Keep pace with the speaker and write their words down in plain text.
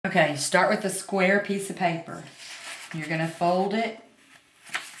Okay, start with a square piece of paper. You're going to fold it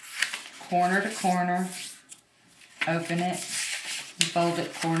corner to corner, open it, and fold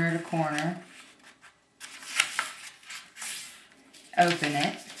it corner to corner, open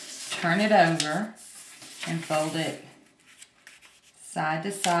it, turn it over, and fold it side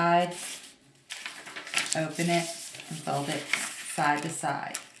to side, open it, and fold it side to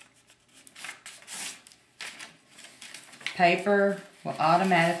side. Paper will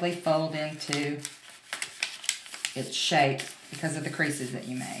automatically fold into its shape because of the creases that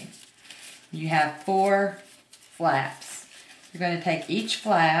you made. You have 4 flaps. You're going to take each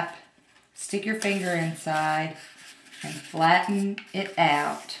flap, stick your finger inside, and flatten it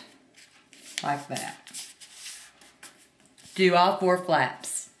out like that. Do all 4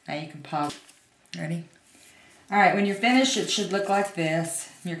 flaps. Now you can pause. Ready? Alright, when you're finished, it should look like this.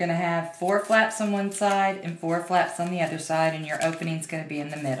 You're going to have 4 flaps on one side and 4 flaps on the other side, and your opening's going to be in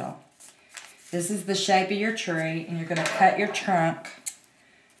the middle. This is the shape of your tree, and you're going to cut your trunk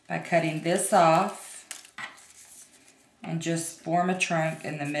by cutting this off and just form a trunk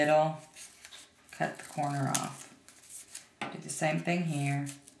in the middle. Cut the corner off. Do the same thing here,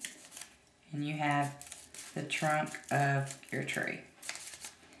 and you have the trunk of your tree.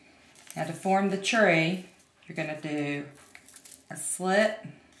 Now to form the tree, you're going to do a slit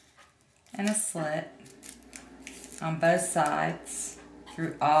and a slit on both sides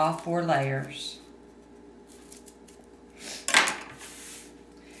through all 4 layers.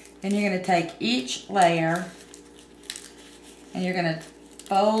 Then you're going to take each layer and you're going to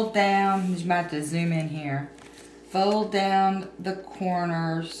fold down, you might have to zoom in here, fold down the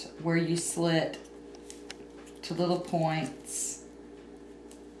corners where you slit to little points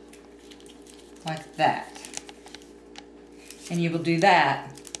like that. And you will do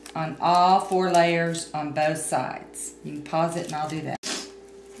that on all 4 layers on both sides. You can pause it and I'll do that.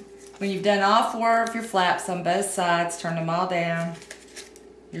 When you've done all 4 of your flaps on both sides, turn them all down,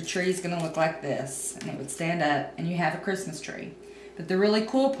 your tree is going to look like this, and it would stand up, and you have a Christmas tree. But the really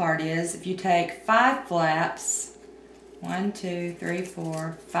cool part is if you take 5 flaps, 1, 2, 3,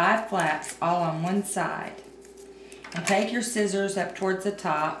 4, 5 flaps all on one side, and take your scissors up towards the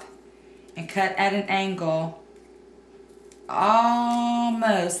top and cut at an angle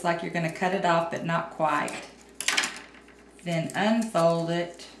almost like you're going to cut it off, but not quite. Then unfold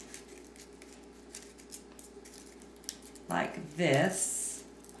it like this,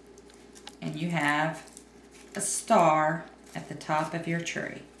 and you have a star at the top of your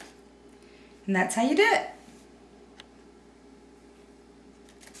tree. And that's how you do it.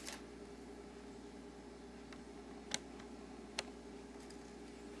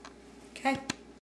 Okay.